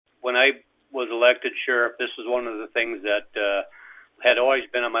when I was elected sheriff, this was one of the things that had always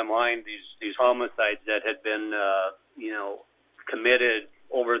been on my mind. These homicides that had been committed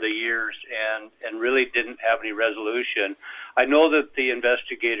over the years and really didn't have any resolution. I know that the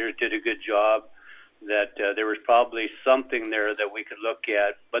investigators did a good job, that there was probably something there that we could look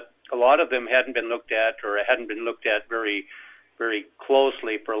at, but a lot of them hadn't been looked at or hadn't been looked at very, very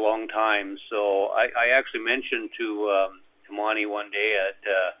closely for a long time. So I actually mentioned to Monty one day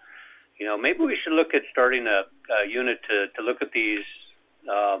maybe we should look at starting a unit to look at these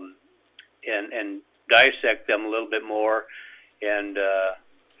and dissect them a little bit more. And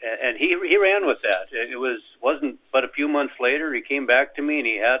he ran with that. It wasn't but a few months later he came back to me and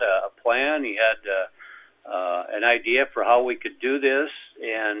he had a plan. He had an idea for how we could do this,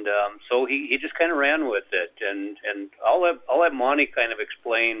 and so he just kind of ran with it. And I'll let Monty kind of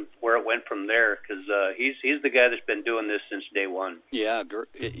explain where it went from there, because he's the guy that's been doing this since day one. Yeah,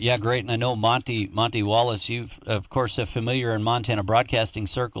 great. And I know Monty Wallis, you've of course are familiar in Montana broadcasting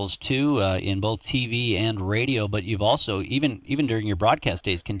circles too, in both TV and radio. But you've also even during your broadcast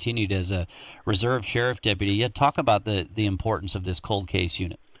days continued as a reserve sheriff deputy. Yeah, talk about the importance of this cold case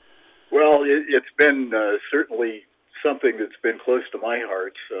unit. Well, it's been certainly something that's been close to my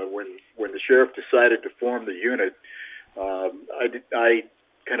heart. When the sheriff decided to form the unit, I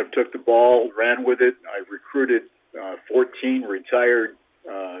kind of took the ball, ran with it. I recruited 14 retired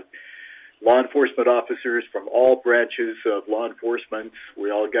law enforcement officers from all branches of law enforcement.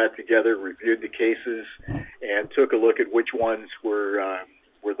 We all got together, reviewed the cases, and took a look at which ones were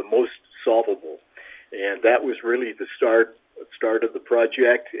the most solvable. And that was really the start of the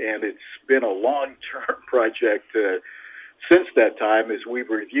project, and it's been a long-term project since that time, as we've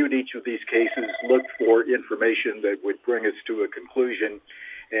reviewed each of these cases, looked for information that would bring us to a conclusion,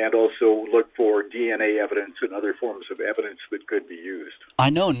 and also look for DNA evidence and other forms of evidence that could be used. I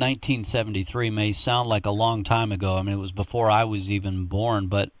know 1973 may sound like a long time ago. I mean, it was before I was even born,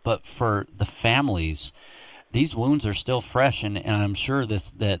 but for the families, these wounds are still fresh, and I'm sure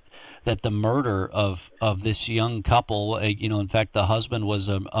that the murder of this young couple, in fact, the husband was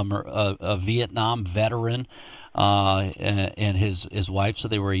a Vietnam veteran, and his wife, so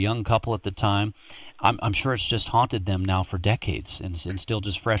they were a young couple at the time. I'm sure it's just haunted them now for decades, and still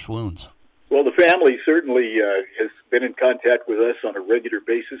just fresh wounds. Well, the family certainly has been in contact with us on a regular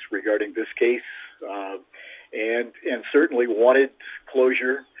basis regarding this case, and certainly wanted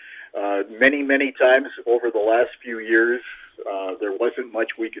closure. Many times over the last few years, there wasn't much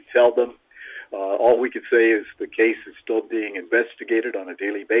we could tell them. All we could say is the case is still being investigated on a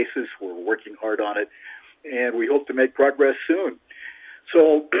daily basis. We're working hard on it, and we hope to make progress soon.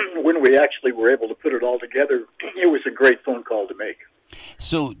 So when we actually were able to put it all together, it was a great phone call to make.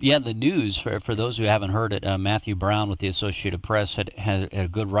 So, yeah, the news, for those who haven't heard it, Matthew Brown with the Associated Press had a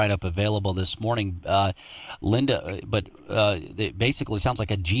good write-up available this morning. Linda, but it basically sounds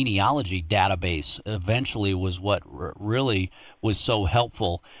like a genealogy database eventually was what really was so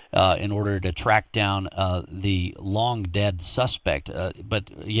helpful in order to track down the long-dead suspect.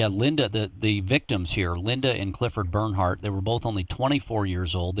 But, yeah, Linda, the victims here, Linda and Clifford Bernhardt, they were both only 24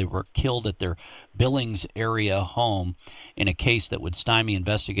 years old. They were killed at their Billings area home in a case that would stymie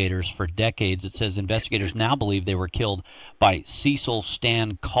investigators for decades. It says investigators now believe they were killed by Cecil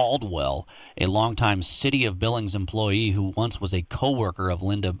Stan Caldwell, a longtime City of Billings employee who once was a co-worker of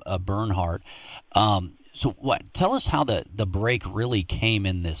Linda Bernhardt. So tell us how the break really came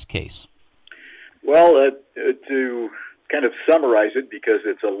in this case. Well, to kind of summarize it, because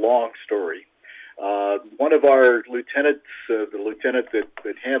it's a long story, one of our lieutenants, the lieutenant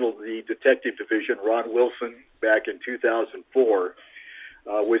that handled the detective division, Ron Wilson, back in 2004,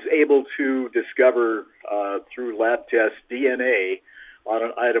 was able to discover through lab tests DNA on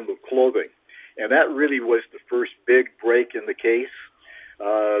an item of clothing. And that really was the first big break in the case.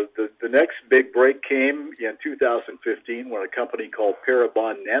 The next big break came in 2015 when a company called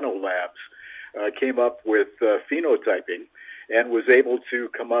Parabon Nanolabs came up with phenotyping and was able to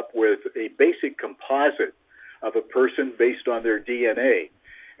come up with a basic composite of a person based on their DNA.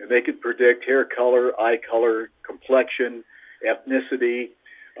 And they could predict hair color, eye color, complexion, ethnicity,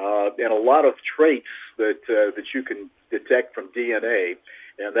 and a lot of traits that you can detect from DNA.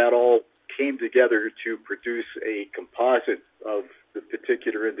 And that all came together to produce a composite of the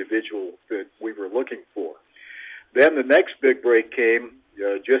particular individual that we were looking for. Then the next big break came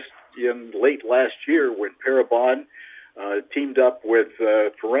just in late last year when Parabon teamed up with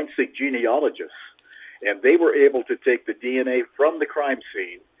forensic genealogists, and they were able to take the DNA from the crime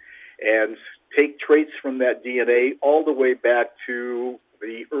scene and take traits from that DNA all the way back to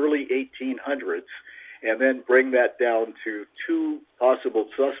the early 1800s and then bring that down to 2 possible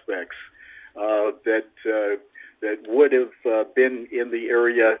suspects that would have been in the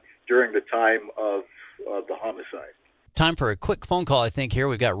area during the time of the homicide. Time for a quick phone call, I think, here.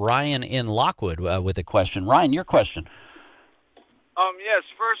 We've got Ryan in Lockwood with a question. Ryan, your question. Yes,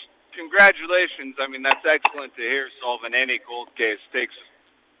 first, congratulations. I mean, that's excellent to hear. Solving any cold case takes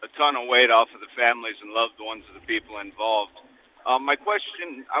a ton of weight off of the families and loved ones of the people involved. My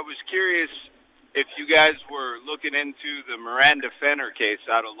question, I was curious if you guys were looking into the Miranda Fenner case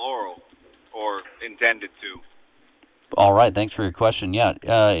out of Laurel, or intended to. All right, thanks for your question. Yeah,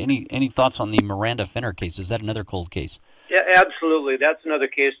 any thoughts on the Miranda Fenner case? Is that another cold case? Yeah, absolutely. That's another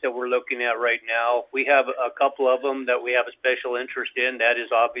case that we're looking at right now. We have a couple of them that we have a special interest in. That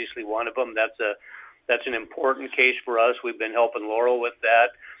is obviously one of them. That's an important case for us. We've been helping Laurel with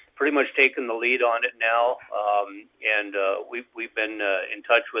that, pretty much taking the lead on it now. We've been in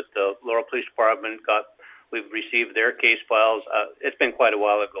touch with the Laurel Police Department. We've received their case files. It's been quite a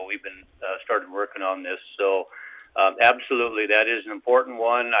while ago. We've been started working on this. So absolutely, that is an important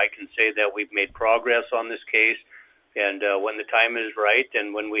one. I can say that we've made progress on this case. And when the time is right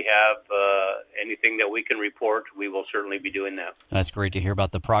and when we have anything that we can report, we will certainly be doing that. That's great to hear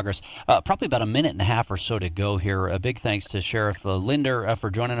about the progress. Probably about a minute and a half or so to go here. A big thanks to Sheriff Linder for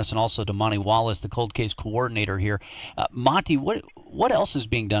joining us, and also to Monty Wallis, the cold case coordinator here. Monty, what else is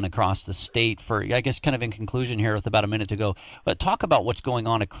being done across the state for, I guess, kind of in conclusion here with about a minute to go, but talk about what's going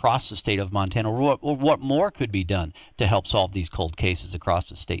on across the state of Montana, or what more could be done to help solve these cold cases across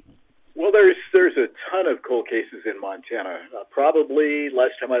the state? Well, there's a ton of cold cases in Montana. Probably,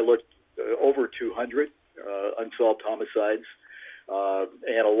 last time I looked, over 200 unsolved homicides,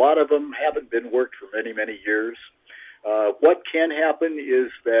 and a lot of them haven't been worked for many, many years. What can happen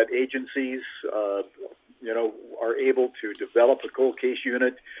is that agencies, are able to develop a cold case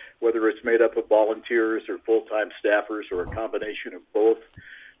unit, whether it's made up of volunteers or full-time staffers or a combination of both,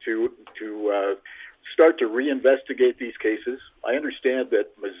 to start to reinvestigate these cases. I understand that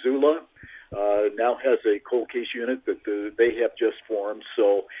Missoula now has a cold case unit that they have just formed.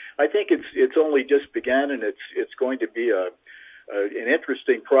 So I think it's only just begun, and it's going to be an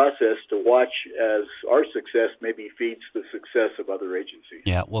interesting process to watch as our success maybe feeds the success of other agencies.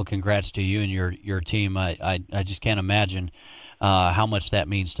 Yeah, well, congrats to you and your team. I just can't imagine how much that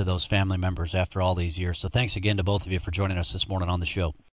means to those family members after all these years. So thanks again to both of you for joining us this morning on the show.